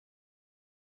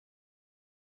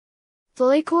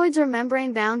Thylakoids are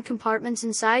membrane-bound compartments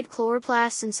inside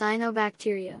chloroplasts and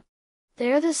cyanobacteria.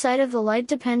 They are the site of the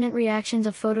light-dependent reactions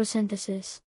of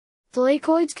photosynthesis.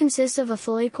 Thylakoids consist of a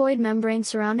thylakoid membrane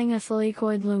surrounding a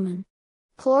thylakoid lumen.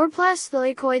 Chloroplast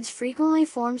thylakoids frequently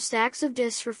form stacks of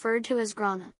discs referred to as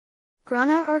grana.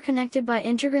 Grana are connected by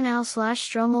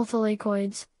intergranal/stromal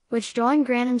thylakoids, which join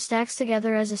granum stacks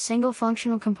together as a single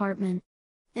functional compartment.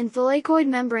 In thylakoid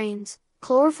membranes,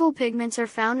 chlorophyll pigments are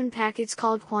found in packets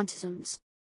called quantisms.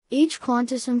 Each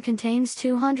quantism contains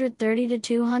 230 to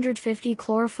 250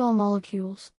 chlorophyll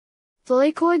molecules.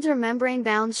 Thylakoids are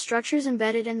membrane-bound structures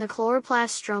embedded in the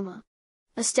chloroplast stroma.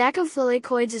 A stack of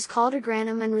thylakoids is called a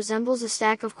granum and resembles a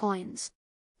stack of coins.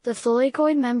 The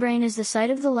thylakoid membrane is the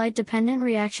site of the light-dependent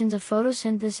reactions of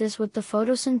photosynthesis with the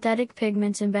photosynthetic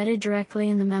pigments embedded directly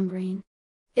in the membrane.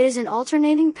 It is an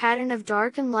alternating pattern of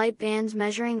dark and light bands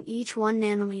measuring each 1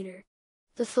 nanometer.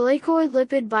 The thylakoid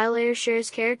lipid bilayer shares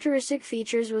characteristic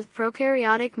features with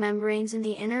prokaryotic membranes in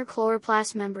the inner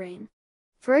chloroplast membrane.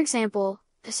 For example,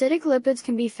 acidic lipids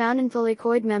can be found in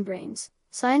thylakoid membranes,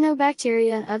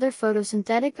 cyanobacteria and other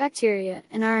photosynthetic bacteria,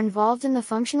 and are involved in the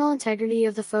functional integrity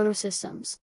of the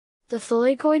photosystems. The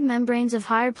thylakoid membranes of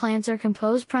higher plants are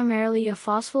composed primarily of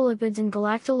phospholipids and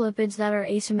galactolipids that are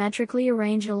asymmetrically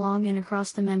arranged along and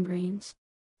across the membranes.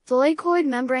 Thylakoid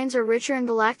membranes are richer in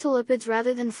galactolipids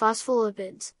rather than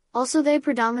phospholipids. Also, they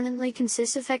predominantly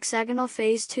consist of hexagonal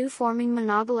phase II forming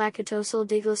monogalactosyl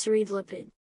diglyceride lipid.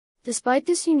 Despite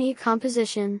this unique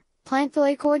composition, plant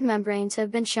thylakoid membranes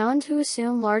have been shown to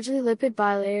assume largely lipid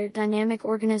bilayer dynamic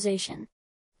organization.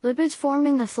 Lipids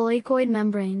forming the thylakoid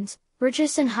membranes,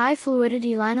 richest in high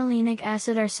fluidity linolenic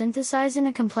acid, are synthesized in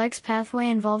a complex pathway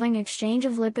involving exchange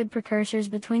of lipid precursors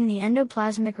between the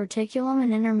endoplasmic reticulum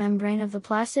and inner membrane of the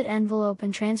plastid envelope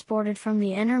and transported from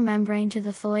the inner membrane to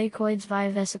the thylakoids via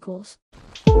vesicles.